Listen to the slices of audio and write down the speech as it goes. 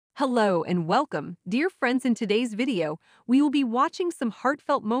Hello and welcome, dear friends. In today's video, we will be watching some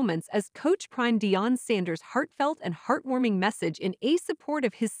heartfelt moments as Coach Prime Deion Sanders' heartfelt and heartwarming message in support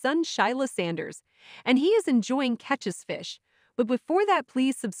of his son Shilo Sanders, and he is enjoying catches fish. But before that,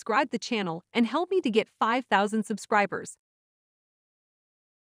 please subscribe the channel and help me to get 5,000 subscribers.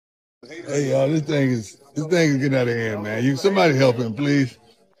 Hey y'all, this thing is getting out of hand, man. Somebody help him, please.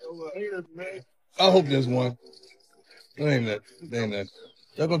 I hope there's one. That ain't that.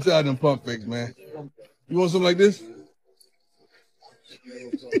 Y'all gonna try them pump fakes, man. You want something like this?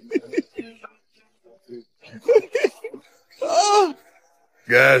 Oh.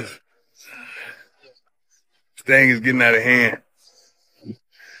 Guys, this thing is getting out of hand.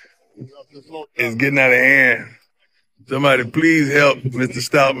 It's getting out of hand. Somebody please help Mr.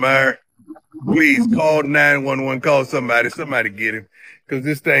 Stoutmeyer. Please call 911, call somebody get him. Because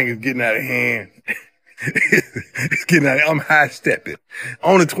this thing is getting out of hand. It's getting out. I'm high stepping.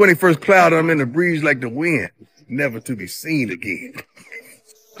 On the 21st cloud, I'm in the breeze like the wind, never to be seen again.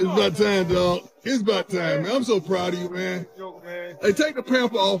 It's about time, dog. It's about time, man. I'm so proud of you, man. Hey, take the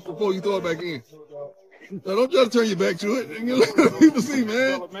pamper off before you throw it back in. Now, don't try to turn your back to it. Let people see,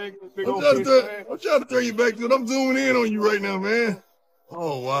 man. I'm trying to turn you back to it. I'm zooming in on you right now, man.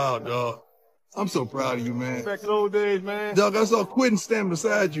 Oh, wow, dog. I'm so proud of you, man. Back to the old days, man. Dog, I saw Quentin standing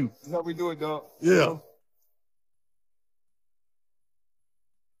beside you. That's how we do it, dog. Yeah.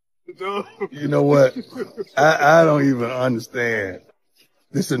 You know what? I don't even understand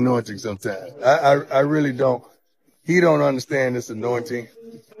this anointing sometimes. I really don't. He don't understand this anointing.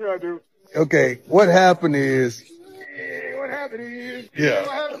 Yeah, I do. Okay, what happened is. Yeah.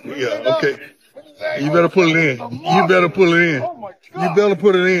 Okay. You better pull it in. You better pull it in. You better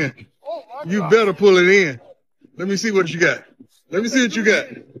put it in. You better pull it in. Let me see what you got. Let me see what you got.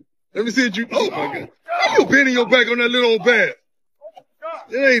 Let me see what you. Oh my God! How you bending your back on that little old bass?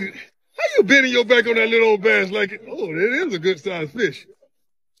 It ain't. How you bending your back on that little old bass like it? Oh, that is a good sized fish.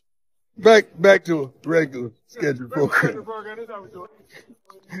 Back to a regular scheduled program.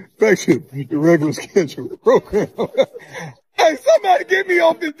 Back to the regular scheduled program. Hey, somebody get me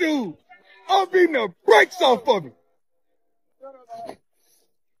off this dude. I'm beating the brakes off of him.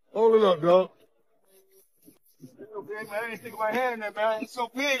 Hold it up, dog. I ain't sticking my hand in there, man. It's so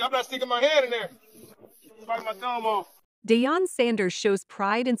big. I'm not sticking my hand in there. Bite my thumb off. Deion Sanders shows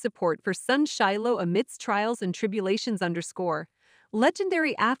pride and support for son Shilo amidst trials and tribulations.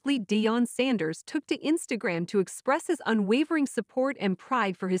 Legendary athlete Deion Sanders took to Instagram to express his unwavering support and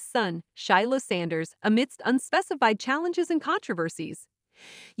pride for his son, Shilo Sanders, amidst unspecified challenges and controversies.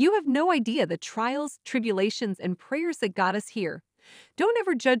 You have no idea the trials, tribulations, and prayers that got us here. Don't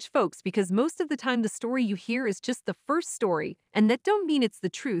ever judge folks because most of the time the story you hear is just the first story, and that don't mean it's the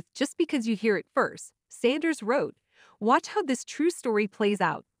truth just because you hear it first. Sanders wrote, "Watch how this true story plays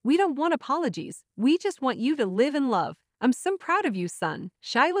out. We don't want apologies. We just want you to live and love. I'm so proud of you, son.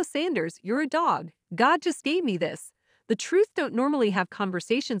 Shilo Sanders, you're a dog. God just gave me this. The truth don't normally have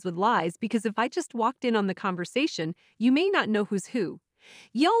conversations with lies because if I just walked in on the conversation, you may not know who's who.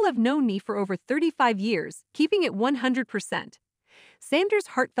 Y'all have known me for over 35 years, keeping it 100%. Sanders'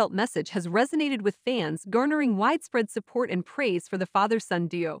 heartfelt message has resonated with fans, garnering widespread support and praise for the father-son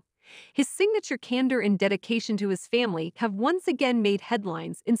duo. His signature candor and dedication to his family have once again made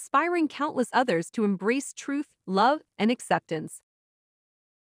headlines, inspiring countless others to embrace truth, love, and acceptance.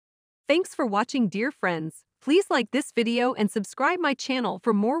 Thanks for watching, dear friends. Please like this video and subscribe my channel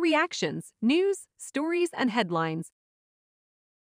for more reactions, news, stories, and headlines.